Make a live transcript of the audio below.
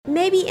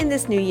maybe in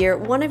this new year,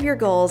 one of your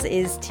goals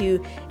is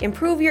to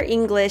improve your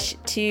English,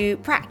 to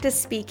practice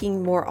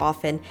speaking more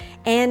often,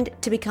 and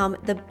to become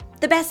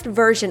the best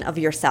version of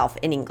yourself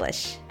in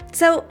English.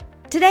 So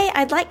today,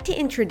 I'd like to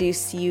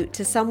introduce you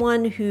to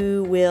someone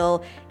who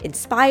will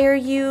inspire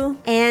you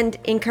and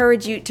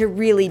encourage you to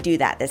really do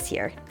that this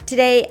year.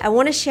 Today, I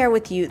want to share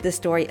with you the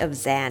story of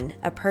Zan,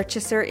 a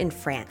purchaser in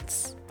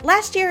France.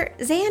 Last year,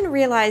 Zan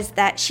realized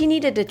that she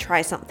needed to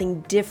try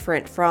something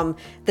different from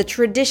the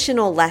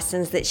traditional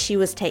lessons that she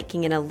was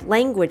taking in a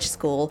language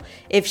school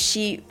if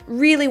she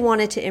really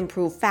wanted to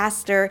improve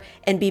faster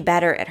and be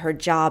better at her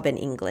job in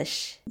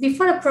English.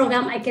 Before the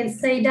program, I can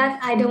say that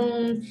I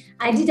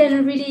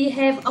didn't really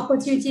have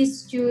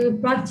opportunities to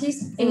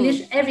practice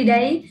English every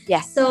day.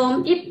 Yes.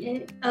 So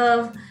if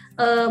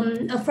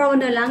a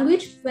foreign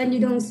language, when you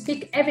don't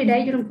speak every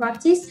day, you don't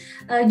practice,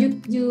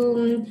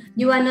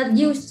 you are not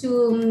used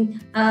to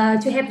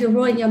have the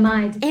role in your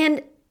mind.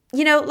 And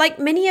like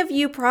many of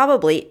you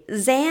probably,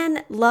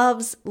 Zan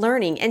loves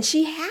learning, and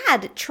she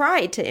had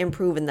tried to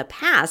improve in the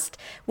past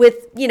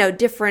with,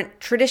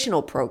 different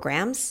traditional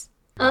programs.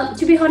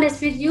 To be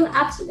honest with you,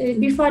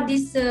 before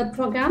this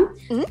program,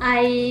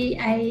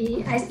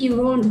 I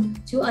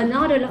enrolled to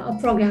another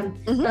program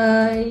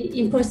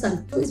in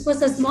person. It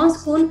was a small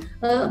school,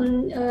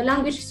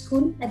 language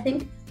school, I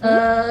think,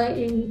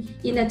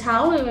 in a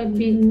town,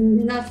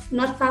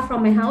 not far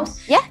from my house.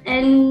 Yeah.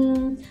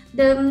 And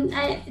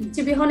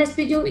to be honest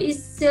with you,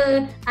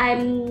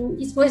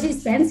 it was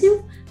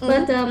expensive,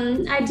 but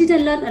I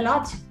didn't learn a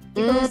lot.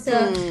 Because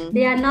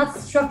they are not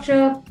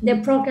structured the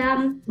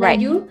program like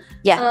you.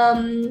 Yeah.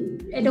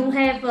 I don't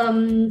have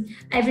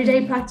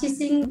everyday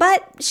practicing.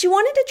 But she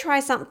wanted to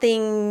try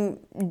something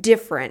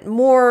different,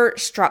 more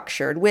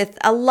structured, with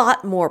a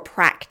lot more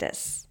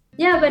practice.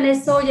 Yeah, when I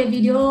saw your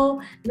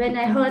video, when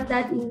I heard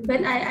that,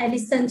 when I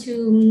listened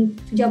to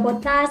your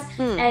podcast,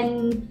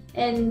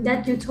 and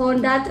that you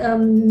told that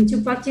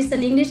to practice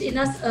in English is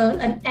not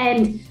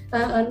an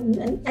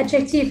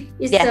adjective.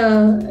 It's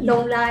a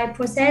long life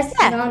process,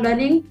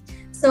 learning.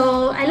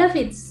 So I love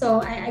it.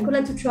 So I would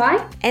like to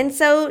try. And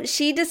so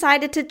she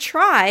decided to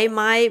try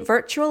my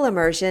virtual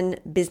immersion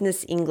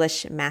business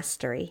English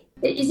mastery.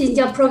 It's in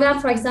your program,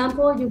 for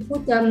example,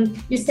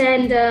 you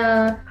send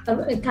a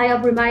kind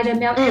of reminder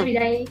mail every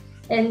day,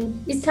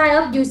 and it's kind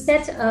of you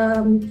set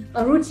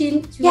a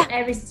routine to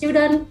every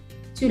student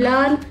to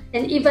learn.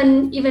 And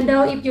even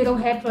though if you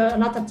don't have a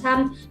lot of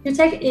time, you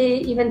take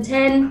even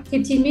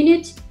 10-15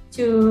 minutes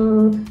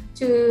to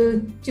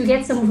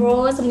get some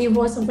new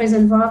roles, some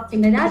present verb,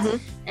 things like that,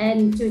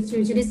 and to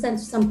listen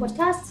to some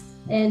podcasts.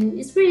 And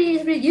it's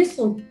really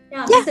useful.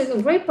 Yeah, it's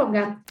a great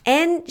program.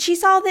 And she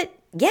saw that,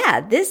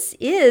 this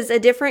is a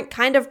different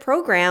kind of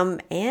program,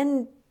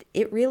 and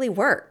it really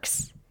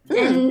works.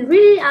 And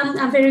really,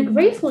 I'm very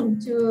grateful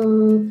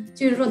to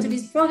enroll to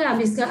this program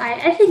because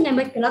I think I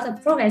make a lot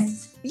of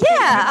progress.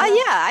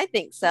 I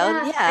think so.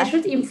 Yeah. I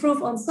should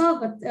improve also,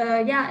 but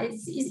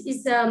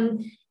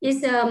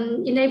it's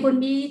enabled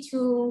me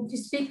to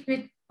speak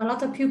with a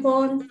lot of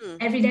people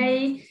every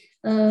day,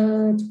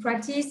 to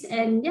practice,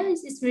 and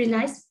it's really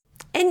nice.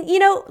 And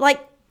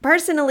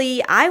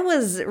personally, I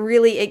was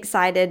really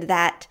excited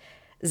that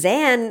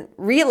Zan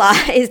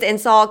realized and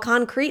saw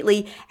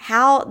concretely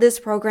how this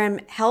program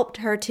helped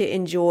her to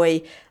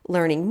enjoy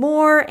learning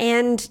more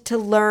and to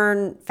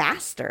learn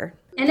faster.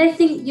 And I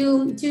think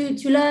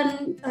to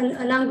learn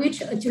a language,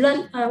 to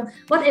learn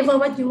whatever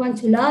what you want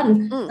to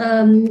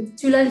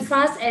learn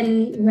fast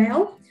and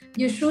well,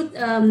 you should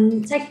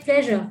take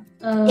pleasure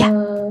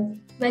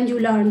when you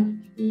learn.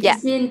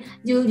 It means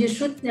you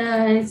should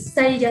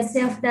say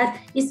yourself that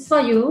it's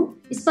for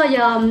you, it's for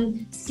your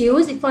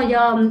skills, it's for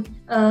your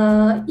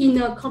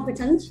inner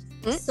competence.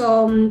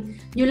 So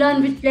you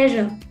learn with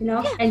pleasure,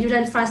 and you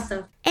learn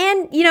faster.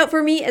 And,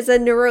 for me as a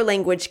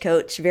neuro-language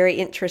coach, very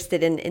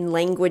interested in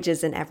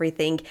languages and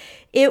everything,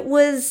 it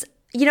was,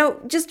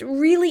 just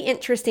really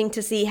interesting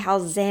to see how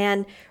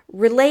Zan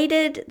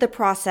related the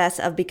process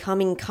of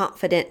becoming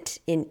confident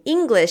in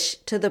English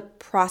to the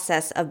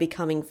process of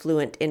becoming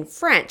fluent in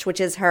French,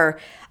 which is her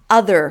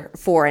other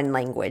foreign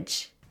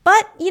language.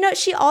 But,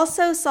 she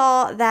also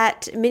saw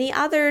that many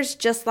others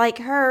just like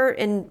her,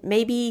 and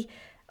maybe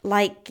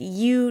like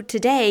you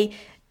today,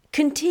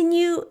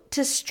 continue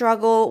to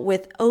struggle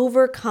with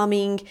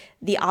overcoming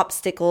the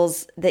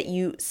obstacles that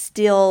you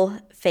still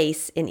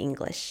face in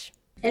English.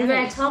 And when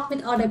I talk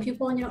with other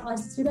people, our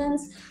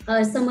students,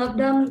 some of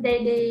them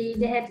they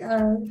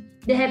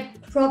have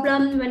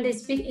problem when they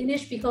speak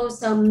English because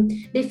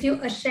they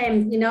feel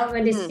ashamed,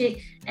 when they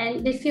speak,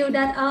 and they feel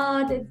that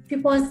the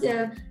people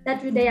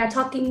that they are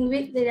talking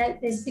with,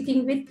 they're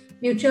speaking with,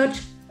 will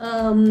judge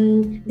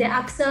their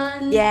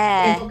accent,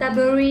 their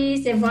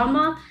vocabularies, their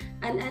grammar.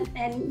 And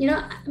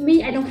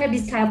me, I don't have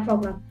this kind of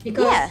problem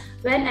because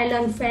when I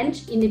learned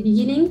French in the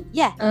beginning,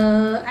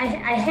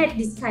 I had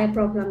this kind of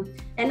problem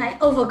and I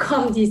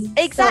overcome this.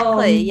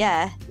 Exactly,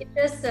 It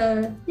just,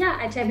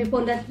 I tell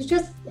people that you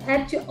just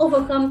have to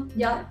overcome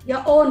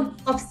your own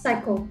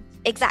obstacle.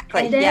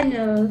 Exactly. And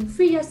then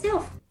free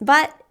yourself.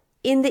 But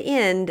in the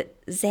end,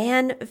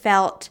 Zan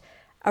felt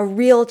a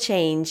real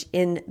change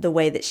in the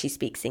way that she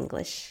speaks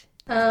English?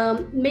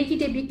 Maybe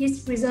the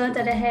biggest result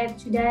that I have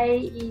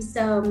today is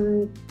I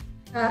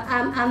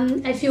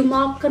feel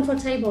more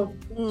comfortable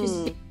to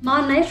speak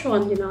more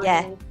natural,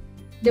 Yeah.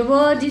 The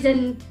world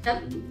didn't,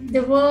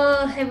 the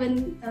world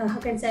haven't, how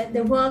can I say,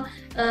 the world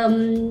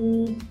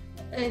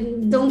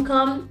don't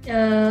come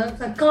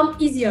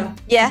easier.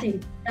 Yeah. I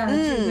think,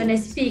 when I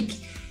speak,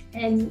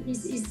 and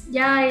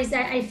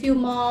I feel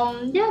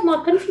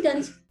more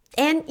confident.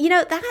 And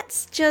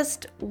that's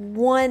just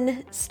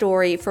one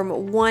story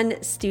from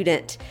one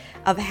student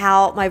of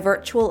how my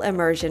virtual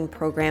immersion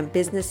program,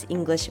 Business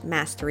English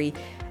Mastery,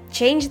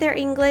 changed their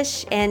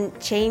English and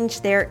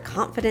changed their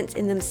confidence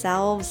in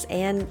themselves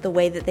and the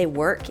way that they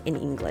work in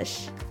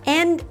English.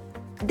 And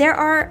there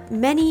are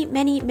many,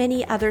 many,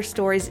 many other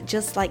stories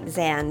just like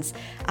Zan's.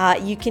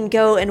 You can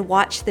go and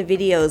watch the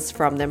videos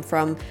from them,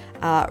 from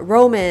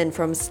Roman,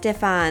 from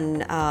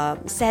Stefan,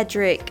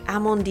 Cedric,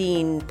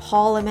 Amandine,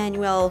 Paul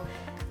Emmanuel,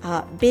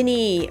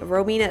 Benny,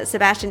 Romina,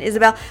 Sebastian,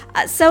 Isabel.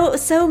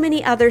 So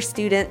many other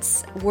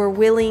students were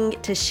willing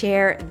to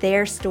share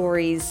their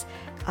stories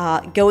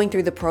going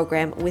through the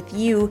program with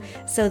you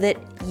so that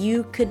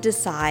you could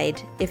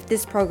decide if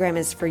this program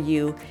is for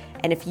you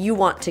and if you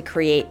want to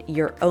create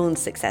your own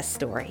success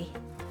story.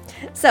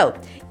 So,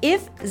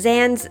 if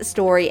Zan's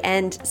story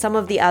and some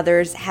of the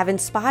others have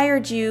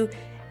inspired you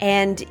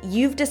and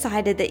you've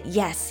decided that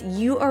yes,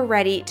 you are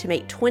ready to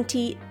make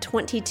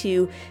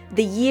 2022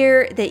 the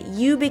year that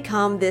you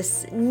become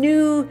this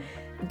new,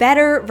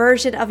 better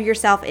version of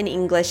yourself in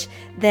English,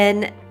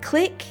 then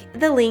click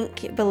the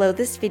link below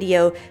this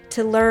video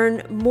to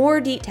learn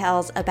more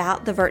details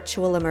about the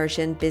Virtual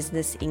Immersion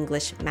Business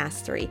English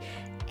Mastery.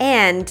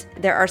 And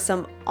there are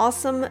some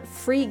awesome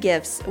free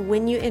gifts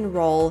when you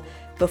enroll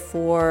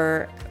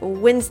before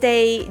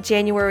Wednesday,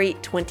 January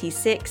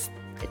 26th,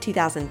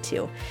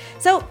 2002.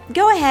 So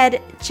go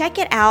ahead, check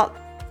it out.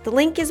 The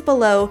link is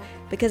below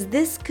because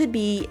this could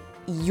be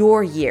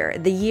your year,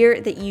 the year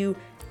that you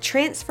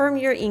transform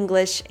your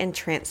English and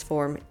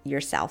transform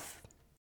yourself.